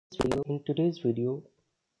In today's video,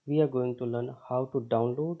 we are going to learn how to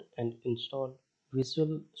download and install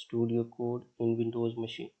Visual Studio Code in Windows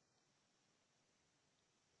machine.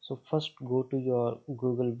 So first go to your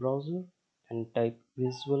Google browser and type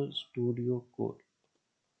Visual Studio Code.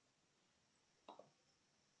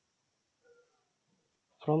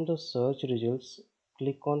 From the search results,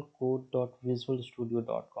 click on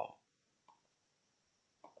code.visualstudio.com.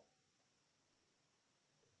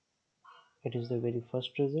 It is the very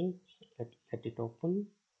first result. Let it open.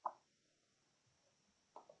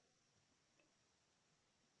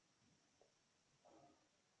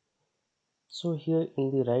 So here in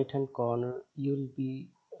the right hand corner, you will be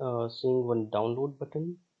seeing one download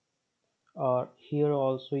button. Here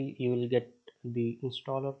also you will get the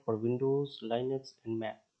installer for Windows, Linux and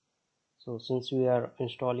Mac. So since we are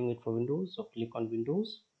installing it for Windows, so click on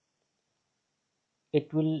Windows.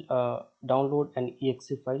 It will download an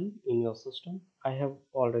exe file in your system. I have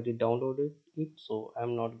already downloaded it, so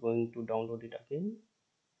I'm not going to download it again.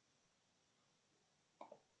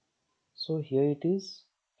 So here it is.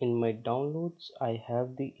 In my downloads, I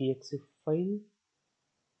have the exe file.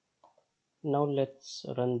 Now let's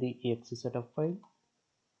run the exe setup file.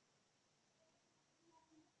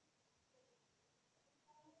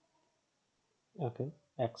 Okay,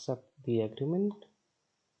 accept the agreement.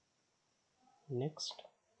 Next.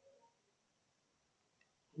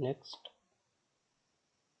 Next,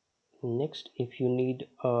 if you need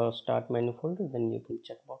a start menu folder, then you can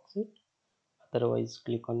checkbox it. Otherwise,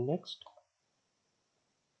 click on next.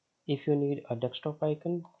 If you need a desktop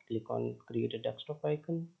icon, click on create a desktop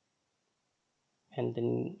icon, and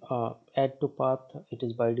then add to path. It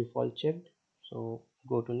is by default checked, so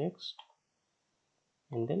go to next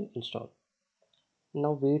and then install.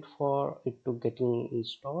 Now wait for it to getting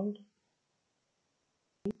installed.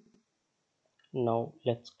 Now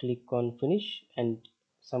let's click on finish, and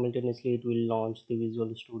simultaneously it will launch the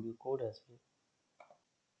Visual Studio Code as well.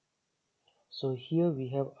 So here we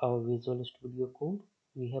have our Visual Studio Code.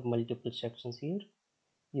 We have multiple sections here.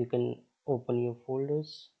 You can open your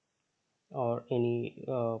folders or any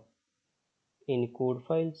code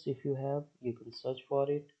files. If you have, you can search for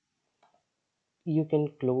it. You can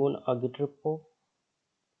clone a Git repo.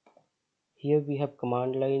 Here we have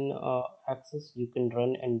command line access. You can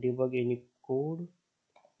run and debug any code.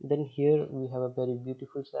 Then here we have a very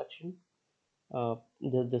beautiful section.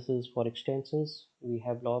 This is for extensions. We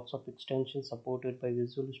have lots of extensions supported by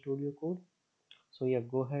Visual Studio Code. So yeah,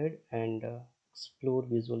 go ahead and explore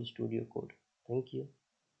Visual Studio Code. Thank you.